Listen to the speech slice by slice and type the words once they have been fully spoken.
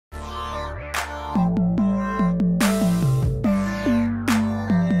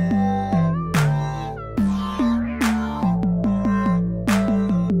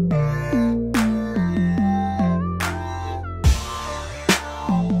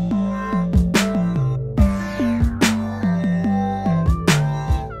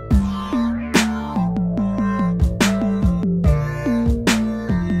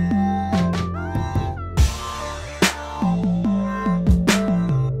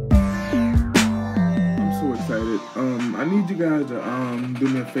started, I need you guys to do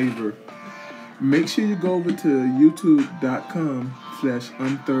me a favor. Make sure you go over to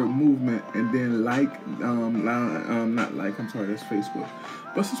youtube.com/unthirdmovement and then that's Facebook.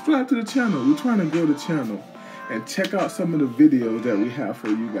 But subscribe to the channel. We're trying to grow the channel. And check out some of the videos that we have for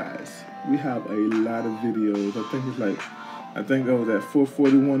you guys. We have a lot of videos. I think I was at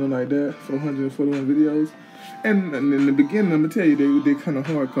 441 or like that, 441 videos. And in the beginning, I'm gonna tell you, they kind of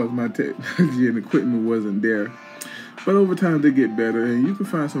hard because my technology and equipment wasn't there. But over time, they get better, and you can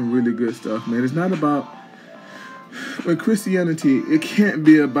find some really good stuff, man. It's not about, with Christianity, it has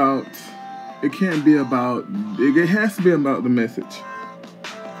to be about the message.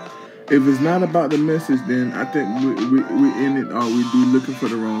 If it's not about the message, then I think we in it, or we be looking for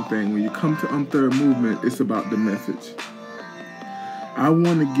the wrong thing. When you come to Third Movement, it's about the message. I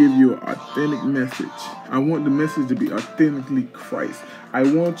want to give you an authentic message. I want the message to be authentically Christ. I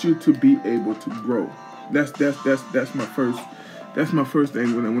want you to be able to grow. That's my first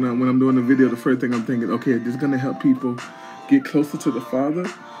thing when I'm doing the video. The first thing I'm thinking, okay, this is gonna help people get closer to the Father.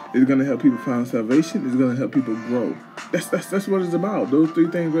 It's gonna help people find salvation. It's gonna help people grow. That's what it's about. Those three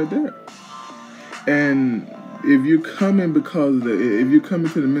things right there. And if you come in if you come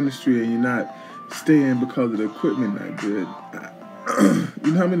into the ministry and you're not staying because of the equipment not good,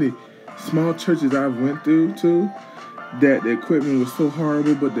 you know how many small churches I've went through too, that the equipment was so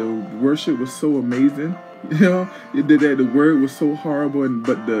horrible, but the worship was so amazing. You know, that the word was so horrible,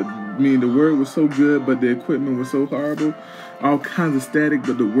 the word was so good, but the equipment was so horrible. All kinds of static,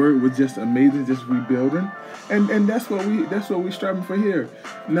 but the word was just amazing, just rebuilding. And that's what we're striving for here.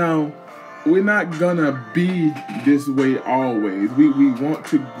 Now, we're not gonna be this way always. We want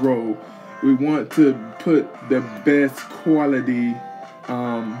to grow. We want to put the best quality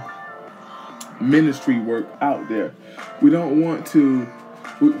ministry work out there. We don't want to.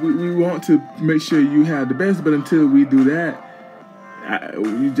 We want to make sure you have the best, but until we do that,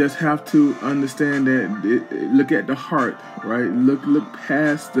 you just have to understand that. Look at the heart, right? Look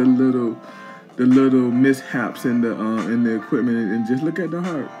past the little mishaps in the equipment, and just look at the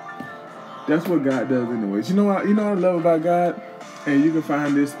heart. That's what God does, anyways. You know what I love about God, and you can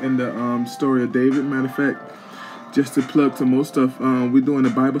find this in the story of David. Matter of fact, just to plug some more stuff, we're doing the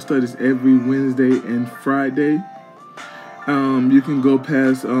Bible studies every Wednesday and Friday. You can go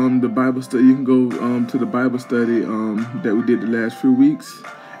past the Bible study. You can go to the Bible study that we did the last few weeks,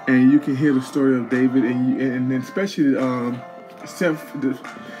 and you can hear the story of David, and then especially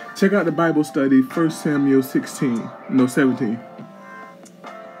check out the Bible study 1 Samuel 16. No, 17.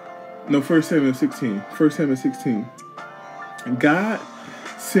 No, 1 Samuel 16. 1 Samuel 16. God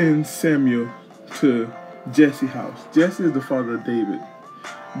sends Samuel to Jesse's house. Jesse is the father of David.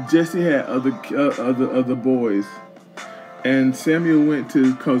 Jesse had other boys. And Samuel went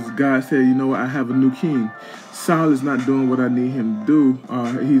because God said, you know what, I have a new king. Saul is not doing what I need him to do.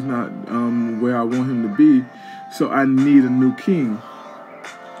 He's not where I want him to be. So I need a new king.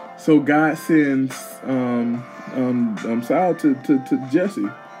 So God sends Saul to Jesse,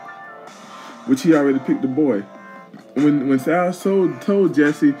 which he already picked the boy. When Saul told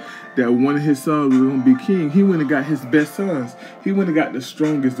Jesse that one of his sons was going to be king, he went and got his best sons. He went and got the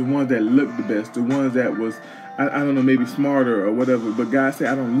strongest, the ones that looked the best, the ones that was, I don't know, maybe smarter or whatever. But God said,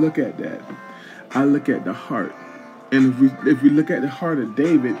 I don't look at that. I look at the heart. And if we look at the heart of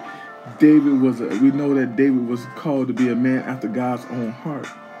David, we know that David was called to be a man after God's own heart.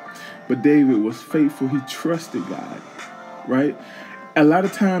 But David was faithful. He trusted God, right? A lot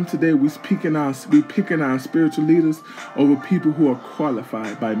of times today we picking our spiritual leaders over people who are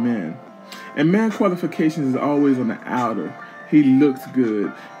qualified by man. And man qualifications is always on the outer. He looks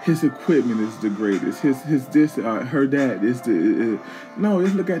good. His equipment is the greatest. Her dad is no,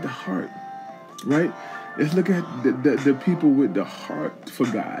 let's look at the heart, right? Let's look at the people with the heart for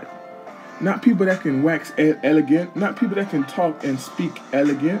God. Not people that can wax elegant, not people that can talk and speak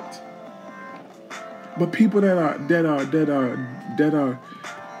elegant, but people that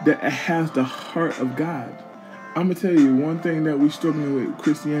has the heart of God. I'm gonna tell you one thing that we're struggling with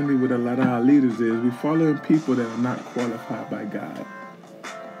Christianity with a lot of our leaders is we're following people that are not qualified by God.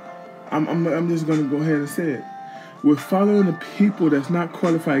 I'm just gonna go ahead and say it. We're following the people that's not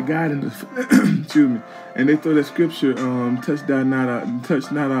qualified God in the excuse me, and they throw that scripture, touch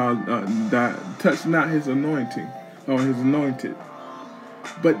not his anointing or his anointed.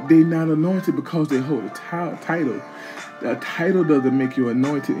 But they're not anointed because they hold a title. A title doesn't make you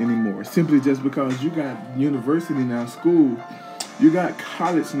anointed anymore. Simply just because you got university now, school, you got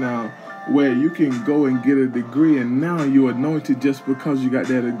college now, where you can go and get a degree, and now you're anointed just because you got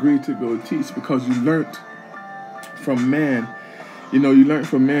that degree to go teach, because you learned from man. You learned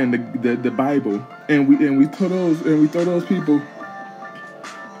from man the Bible, and we throw those people.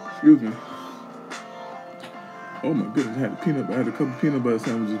 Excuse me. Oh my goodness, I had a couple peanut butter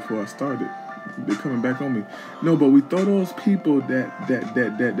sandwiches before I started. They're coming back on me. No, but we throw those people that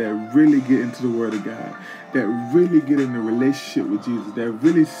really get into the Word of God, that really get in a relationship with Jesus, that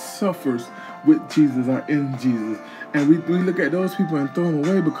really suffers with Jesus or in Jesus, and we look at those people and throw them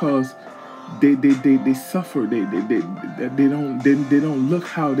away because they suffer. They don't look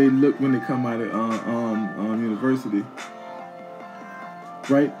how they look when they come out of university,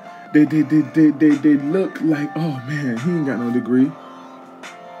 right? They look like, oh man, he ain't got no degree.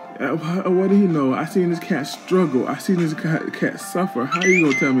 What do you know? I seen this cat struggle. I seen this cat suffer. How you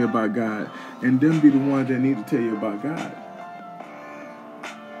gonna tell me about God and them be the ones that need to tell you about God?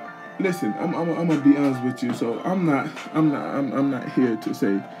 Listen, I'm gonna be honest with you. So I'm not here to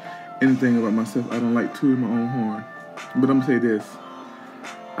say anything about myself. I don't like tooting my own horn, but I'm gonna say this.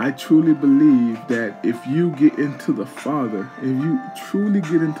 I truly believe that if you get into the Father, if you truly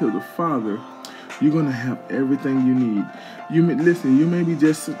get into the Father, you're gonna have everything you need. You may be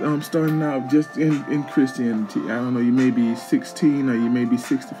just starting out just in Christianity. I don't know. You may be 16 or you may be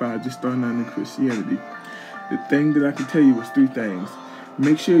 65, just starting out in Christianity. The thing that I can tell you is 3 things.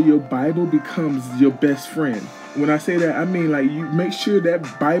 Make sure your Bible becomes your best friend. When I say that, I mean like you make sure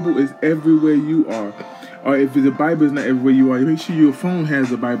that Bible is everywhere you are. Or if the Bible is not everywhere you are, make sure your phone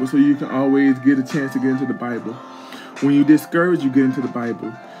has a Bible so you can always get a chance to get into the Bible. When you're discouraged, you get into the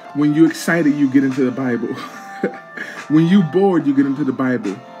Bible. When you're excited, you get into the Bible. When you're bored, you get into the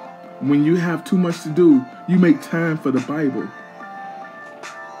Bible. When you have too much to do, you make time for the Bible.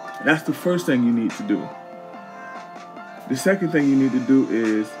 That's the first thing you need to do. The second thing you need to do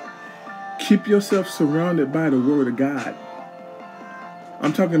is keep yourself surrounded by the Word of God.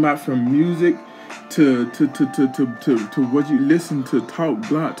 I'm talking about from music to what you listen to,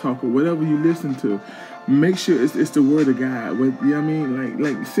 blog talk, or whatever you listen to. Make sure it's the Word of God. You know what I mean?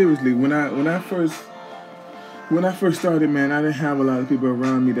 Like seriously, when I first started, man, I didn't have a lot of people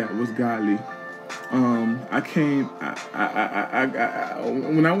around me that was godly. When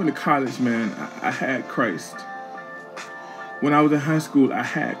I went to college, man, I had Christ. When I was in high school, I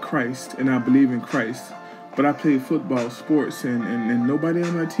had Christ, and I believe in Christ. But I played football, sports, and nobody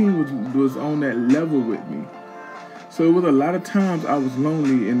on my team was on that level with me. So it was a lot of times I was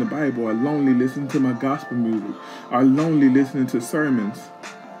lonely in the Bible, or lonely listening to my gospel music, or lonely listening to sermons.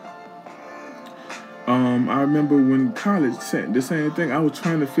 I remember when college, the same thing. I was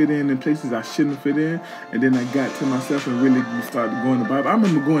trying to fit in places I shouldn't fit in, and then I got to myself and really started going to Bible. I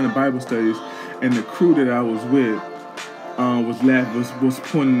remember going to Bible studies, and the crew that I was with was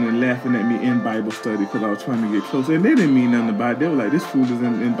pointing and laughing at me in Bible study because I was trying to get closer, and they didn't mean nothing about it. They were like, "This fool is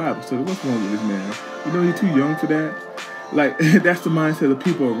in Bible study. What's wrong with this man? You know, he's too young for that." Like that's the mindset of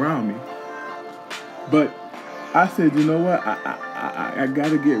people around me. But I said, you know what? I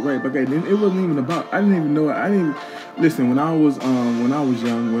gotta get right. But it wasn't even about. I didn't even know. Listen. When I was young,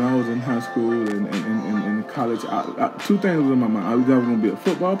 when I was in high school and in college, 2 things was in my mind. I was gonna be a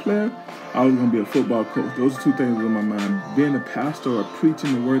football player. I was gonna be a football coach. Those 2 things were in my mind. Being a pastor or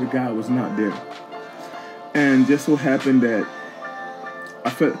preaching the Word of God was not there. And just so happened that I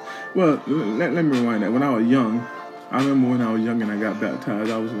felt. Well, let me rewind that. When I was young, I remember when I was young and I got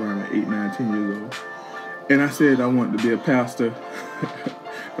baptized. I was around like 8, 9, 10 years old. And I said I wanted to be a pastor,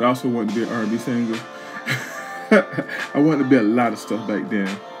 but I also wanted to be an R&B singer. I wanted to be a lot of stuff back then.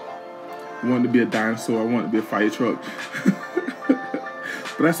 I wanted to be a dinosaur. I wanted to be a fire truck.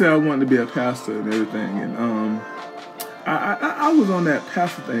 But I said I wanted to be a pastor and everything. And I was on that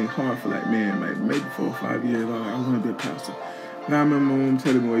pastor thing hard for maybe 4 or 5 years. I want to be a pastor. And I remember my mom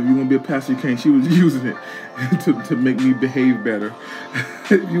telling me, well, if you're going to be a pastor, you can't. She was using it to make me behave better.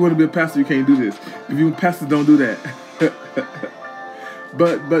 If you want to be a pastor, you can't do this. If you're a pastor, don't do that.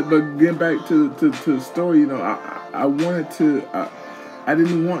 But getting back to the story, you know, I wanted to, I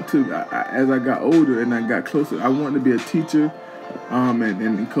didn't want to, as I got older and I got closer, I wanted to be a teacher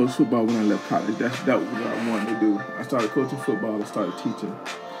and coach football when I left college. That was what I wanted to do. I started coaching football and started teaching.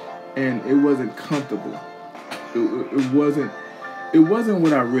 And it wasn't comfortable. It wasn't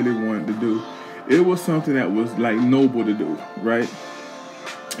what I really wanted to do. It was something that was like noble to do, right?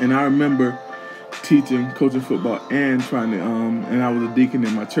 And I remember teaching, coaching football, and trying to, and I was a deacon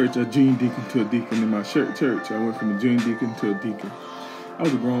in my church, a junior deacon to a deacon in my church. I went from a junior deacon to a deacon. I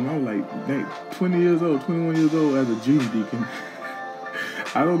was like 20 years old, 21 years old as a junior deacon.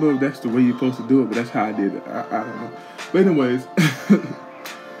 I don't know if that's the way you're supposed to do it, but that's how I did it. I don't know. But anyways,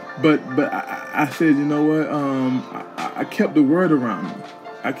 but I said, you know what? I kept the Word around me.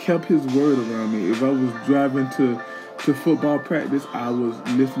 I kept His Word around me. If I was driving to to football practice, I was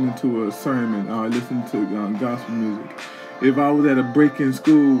listening to a sermon or listening to gospel music. If I was at a break in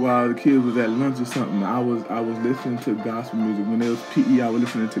school while the kids was at lunch or something, I was listening to gospel music. When there was PE, I was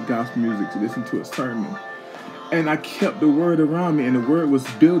listening to gospel music to listen to a sermon. And I kept the word around me, and the word was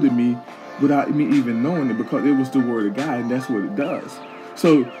building me without me even knowing it, because it was the word of God, and that's what it does.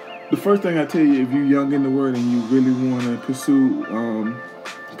 So the first thing I tell you, if you're young in the word and you really want to pursue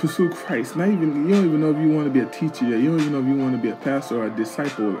Christ, you don't even know if you want to be a teacher yet. You don't even know if you want to be a pastor or a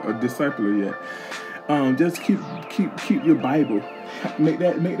discipler yet. Just keep your Bible. Make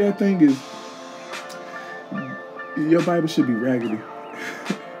that thing is, your Bible should be raggedy.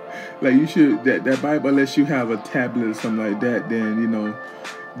 Like you should, that Bible, unless you have a tablet or something like that, then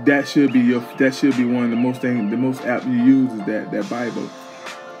that should be one of the most app you use is that Bible.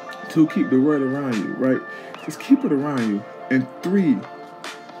 To keep the word around you, right? Just keep it around you. And 3,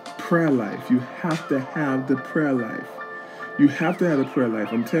 prayer life. You have to have the prayer life. You have to have the prayer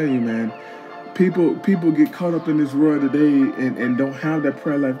life. I'm telling you, man. People get caught up in this world today and don't have that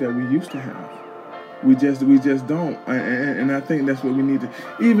prayer life that we used to have. We just don't. And I think that's what we need to.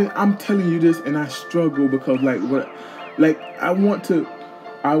 Even I'm telling you this, and I struggle because I want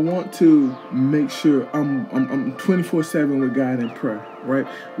to make sure I'm 24/7 with God in prayer, right?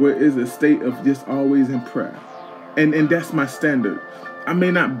 Where it's a state of just always in prayer, and that's my standard. I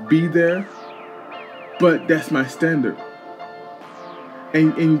may not be there, but that's my standard.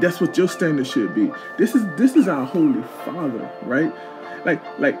 And that's what your standard should be. This is our Holy Father, right? Like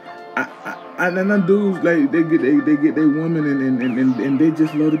I dudes, like they get their woman and they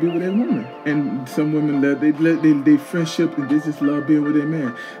just love to be with their woman. And some women they friendship and they just love being with their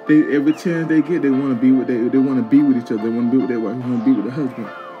man. Every chance they get, they want to be with each other. They want to be with their wife. They want to be with their husband.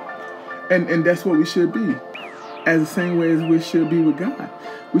 And that's what we should be. As the same way as we should be with God.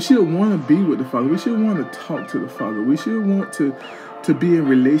 We should want to be with the Father. We should want to talk to the Father. We should want to be in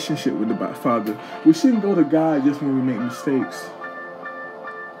relationship with the Father. We shouldn't go to God just when we make mistakes.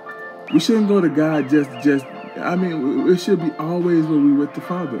 We shouldn't go to God just. It should be always when we're with the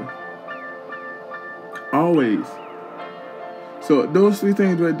Father. Always. So those 3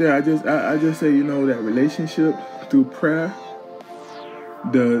 things right there, I just say, that relationship through prayer,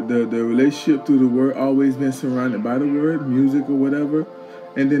 the relationship through the Word, always been surrounded by the Word, music or whatever,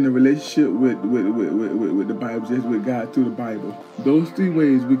 and then the relationship with the Bible, just with God through the Bible. Those 3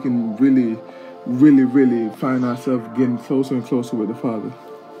 ways we can really, really, really find ourselves getting closer and closer with the Father.